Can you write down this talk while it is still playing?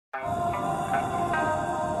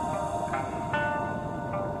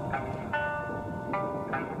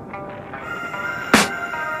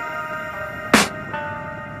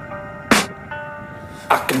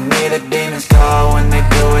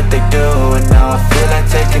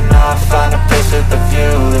find a place with a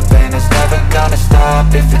view. The pain is never gonna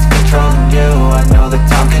stop if it's controlling you. I know that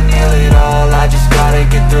time can heal it all, I just gotta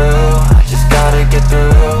get through. I just gotta get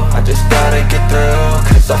through, I just gotta get through.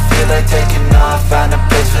 Cause I feel like taking off, find a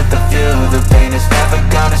place with a view. The pain is never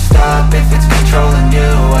gonna stop if it's controlling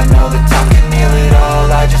you. I know that time can heal it all,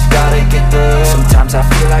 I just gotta get through. Sometimes I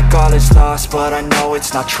feel like all is lost, but I know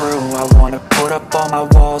it's not true. I wanna put up all my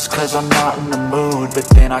walls cause I'm not in the mood, but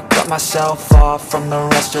then I cut myself off from the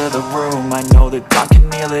rest of the room. I know that time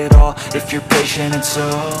can heal it all if you're patient and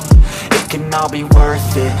soon it can all be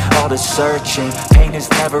worth it, all the searching. Pain is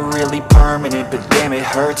never really permanent, but damn it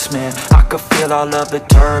hurts, man. I could feel all of the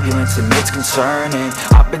turbulence and it's concerning.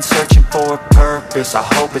 I've been searching for a purpose, I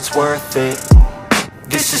hope it's worth it.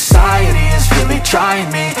 This society is really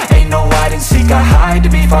trying me. Ain't no hide and seek, I hide to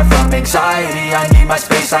be far from anxiety. I need my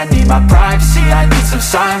space, I need my privacy. I need some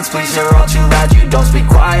silence, please, you're all too loud. You don't speak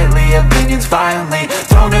quietly, opinions violently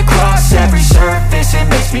thrown across every surface. It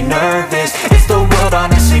makes me nervous, it's the world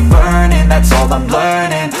honestly burning. That's all I'm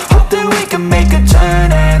learning, hope that we can make a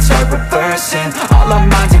turn and start reversing. All our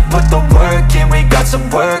minds, we put the work in, we got some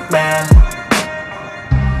work, man.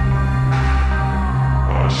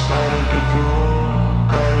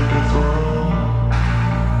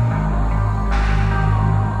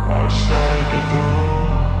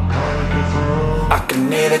 I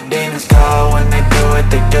can hear the demons call when they do what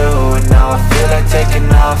they do. And now I feel like taking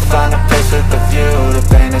off, find a place with a view. The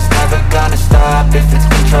pain is never gonna stop if it's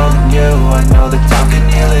controlling you. I know that time can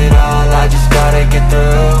heal it all, I just gotta get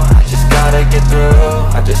through. I just gotta get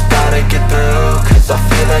through, I just gotta get through. Cause I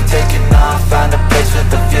feel like taking off, find a place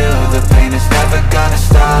with a view. The pain is never gonna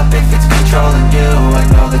stop if it's controlling you. I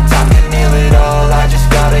know that time can heal it all, I just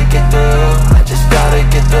gotta get through. I just gotta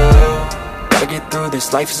get through. Gotta get through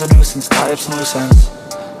this, life is a nuisance, tie up some loose ends.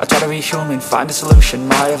 I try to be human, find a solution,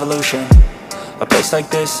 my evolution. A place like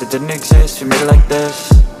this, it didn't exist, we made it like this.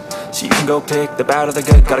 So you can go pick the bad or the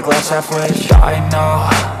good, got a glass halfway. I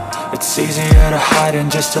know, it's easier to hide than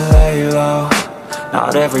just to lay low.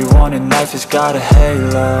 Not everyone in life has got a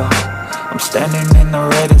halo. I'm standing in the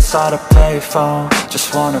red inside a payphone,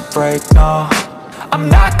 just wanna break, no. I'm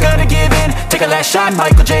not gonna give in, take a last shot,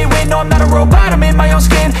 Michael J. Win. No, I'm not a robot, I'm in my own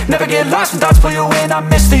skin. Never get lost when thoughts pull you in. I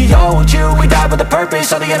miss the old you, we died with a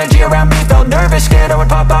purpose. All the energy around me felt nervous, scared I would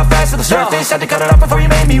pop off fast to the surface. Had to cut it off before you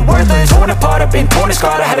made me worthless. Torn apart, I've been torn and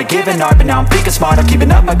scarred. I had a given art, but now I'm thinking smart. I'm keeping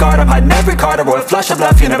up my guard, I'm hiding every card. A royal flush of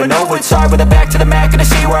love, you never know what's hard. With a back to the mat, gonna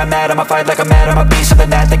see where I'm at. I'ma fight like I'm mad, I'ma be something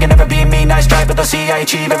that they can never be me. Nice try, but they'll see I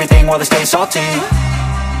achieve everything while they stay salty.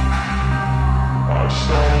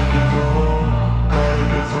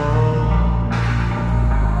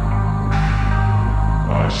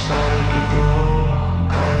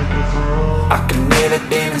 I can hear the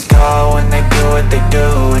demons call when they do what they do.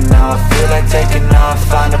 And now I feel like taking off,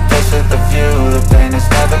 find a place with a view. The pain is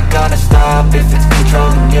never gonna stop if it's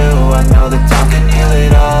controlling you. I know that time can heal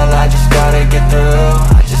it all, I just gotta get through.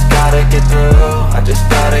 I just gotta get through, I just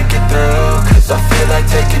gotta get through. Cause I feel like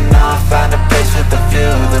taking off, find a place with a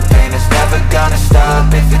view. The pain is never gonna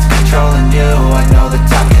stop if it's controlling you. I know that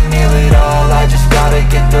time can heal it all, I just gotta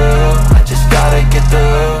get through. I just gotta get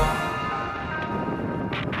through.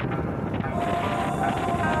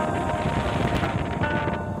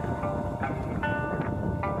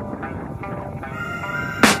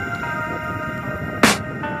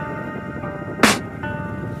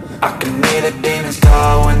 I can hear the demons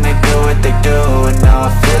call when they do what they do. And now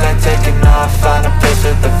I feel like taking off, find a place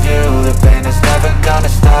with a view. The pain is never gonna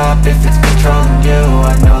stop if it's controlling you.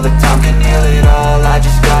 I know that time can heal it all, I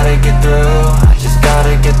just gotta get through. I just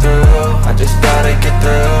gotta get through, I just gotta get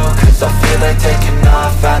through. Cause I feel like taking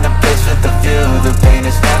off, find a place with a view. The pain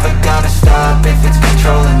is never gonna stop if it's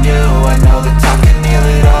controlling you. I know that time can heal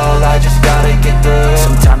it all, I just gotta get through.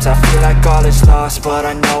 Sometimes I feel like all is lost, but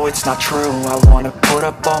I know it's not true. I wanna put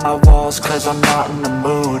up all my walls cause I'm not in the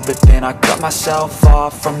mood, but then I cut myself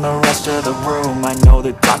off from the rest of the room. I know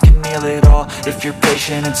that time can heal it all if you're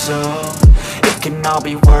patient and soon it can all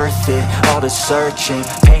be worth it, all the searching.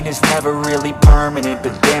 Pain is never really permanent,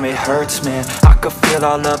 but damn it hurts, man. I could feel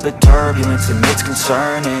all of the turbulence and it's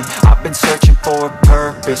concerning. I've been searching for a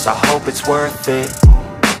purpose, I hope it's worth it.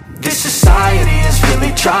 This society is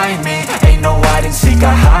really trying me. Ain't no hide and seek,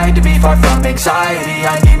 I hide to be far from anxiety.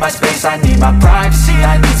 I need my space, I need my privacy.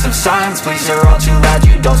 I need some silence, please, you're all too loud.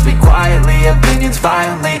 You don't speak quietly, opinions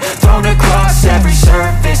violently thrown across every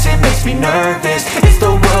surface. It makes me nervous, it's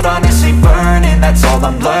the world honestly burning. That's all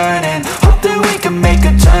I'm learning, hope that we can make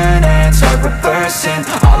a turn and start reversing.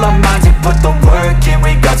 All our minds, we put the work in,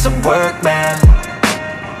 we got some work, man.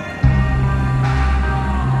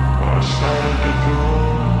 I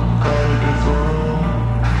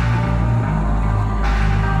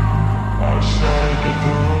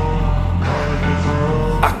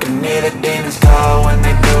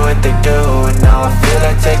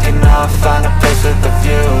find a place with a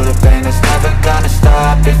view. The pain is never gonna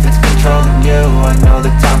stop if it's controlling you. I know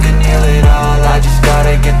that time can heal it all, I just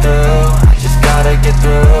gotta get through. I just gotta get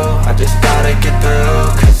through, I just gotta get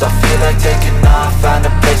through. Cause I feel like taking off, find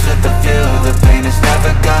a place with a view. The pain is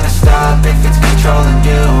never gonna stop if it's controlling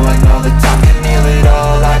you. I know that time can heal it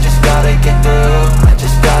all, I just gotta get through. I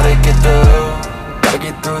just gotta get through. Gotta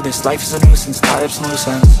get through this, life is a nuisance, tie up some loose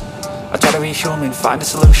ends. I try to be human, find a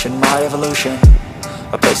solution, my evolution.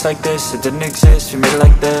 A place like this, it didn't exist, we made it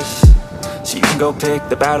like this. So you can go pick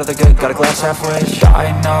the bad or the good, got a glass half wish.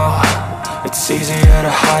 I know, it's easier to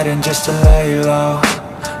hide than just to lay low.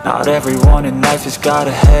 Not everyone in life has got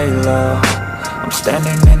a halo. I'm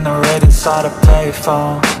standing in the red inside a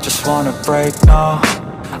payphone. Just wanna break, no,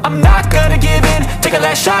 I'm not gonna give in. Take a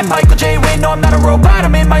last shot, Michael J. Win. No, I'm not a robot,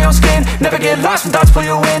 I'm in my own skin. Never get lost when thoughts pull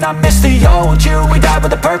you in. I miss the old you, we died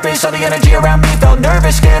with a purpose. All the energy around me felt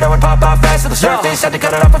nervous, scared I would pop off fast to the surface. Had to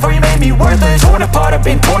cut it off before you made me worthless. Torn apart, I've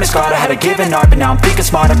been torn and scarred. I had a given art, but now I'm thinking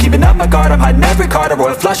smart. I'm keeping up my guard, I'm hiding every card. A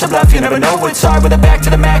royal flush of love, you never know what's hard. With a back to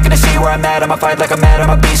the mat, gonna see where I'm at. I'ma fight like I'm mad,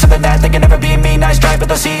 I'ma be something that they can never be me. Nice try, but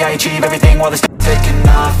they'll see I achieve everything while they're taking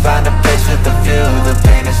off, find a place with a view. The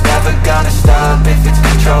pain is never gonna stop if it's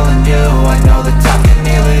controlling you. I know that time can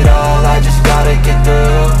heal it all, I just gotta get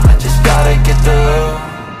through. I just gotta get through.